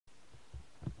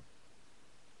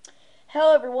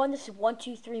Hello everyone, this is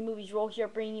 123 Movies Roll here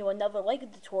bringing you another LEGO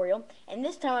tutorial, and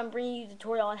this time I'm bringing you a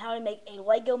tutorial on how to make a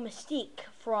LEGO Mystique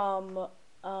from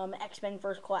X-Men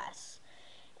First Class.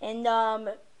 And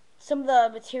some of the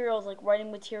materials, like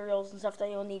writing materials and stuff that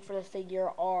you'll need for this figure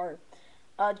are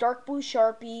a dark blue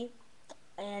Sharpie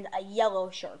and a yellow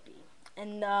Sharpie.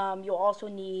 And you'll also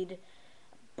need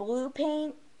blue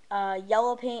paint,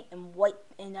 yellow paint, and white,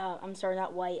 and I'm sorry,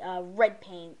 not white, red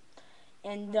paint.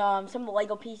 And some of the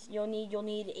Lego pieces you'll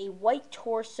need a white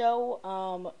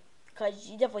torso, because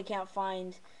you definitely can't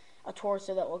find a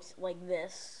torso that looks like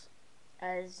this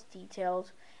as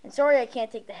detailed. And sorry I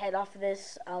can't take the head off of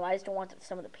this. I just don't want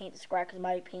some of the paint to scratch because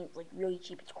my paint's like really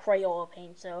cheap. It's Crayola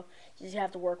paint, so you just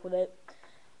have to work with it.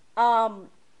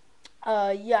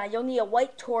 Yeah, you'll need a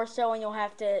white torso, and you'll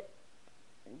have to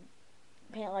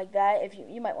paint it like that. If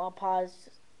you might want to pause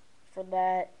for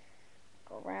that.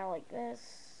 Go around like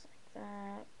this.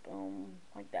 That, boom,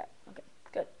 like that. Okay,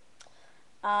 good.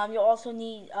 You'll also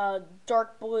need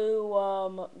dark blue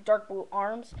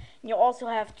arms. And you'll also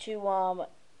have to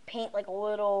paint like a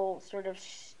little sort of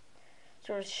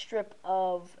strip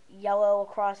of yellow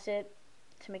across it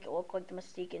to make it look like the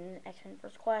Mystique in X-Men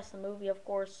First Class, the movie, of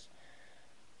course.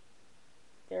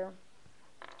 There,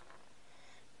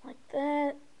 like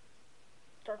that.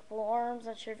 Dark blue arms.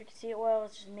 Not sure if you can see it well.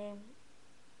 It's just me.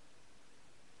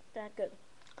 That good.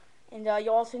 And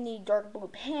you'll also need dark blue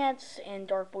pants and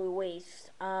dark blue waist.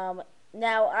 Now,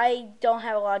 I don't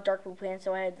have a lot of dark blue pants,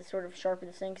 so I had to sort of sharpen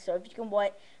this thing. So if you can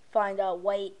find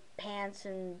white pants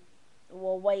and,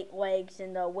 well, white legs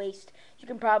and waist, you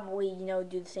can probably,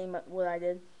 do the same what I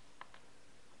did.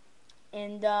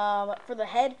 And for the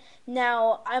head,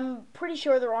 now, I'm pretty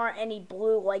sure there aren't any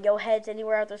blue Lego heads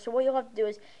anywhere out there. So what you'll have to do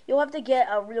is you'll have to get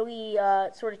a really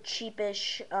sort of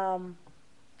cheapish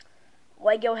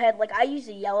Lego head. Like, I use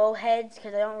the yellow heads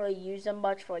because I don't really use them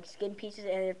much for like skin pieces,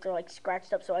 and if they're like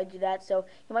scratched up, so I do that. So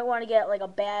you might want to get like a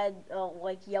bad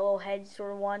like yellow head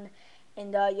sort of one,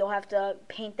 and you'll have to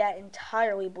paint that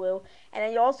entirely blue. And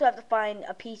then you also have to find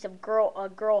a piece of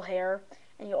girl hair,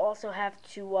 and you also have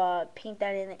to paint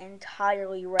that in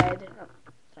entirely red. Oh,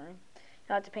 sorry.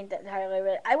 You have to paint that entirely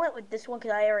red. I went with this one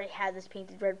because I already had this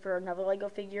painted red for another Lego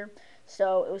figure,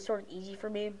 so it was sort of easy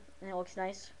for me, and it looks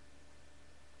nice.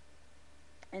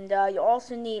 And you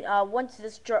also need once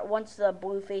the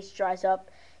blue face dries up,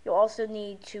 you'll also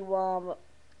need to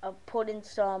put in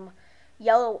some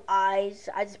yellow eyes.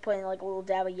 I just put in like a little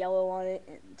dab of yellow on it,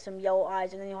 and some yellow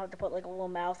eyes, and then you'll have to put like a little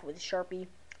mouth with a Sharpie,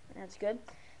 and that's good.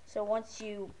 So once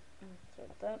you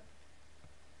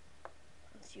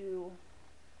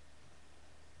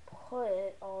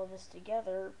put all of this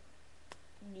together,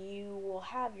 you will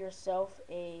have yourself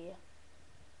a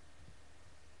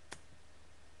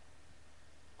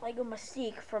Lego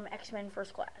Mystique from X-Men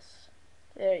First Class.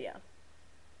 There you go.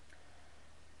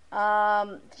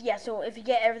 Yeah, so if you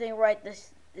get everything right,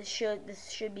 this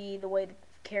should be the way the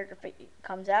character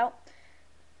comes out,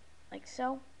 like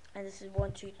so. And this is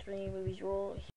 123 Movies Roll.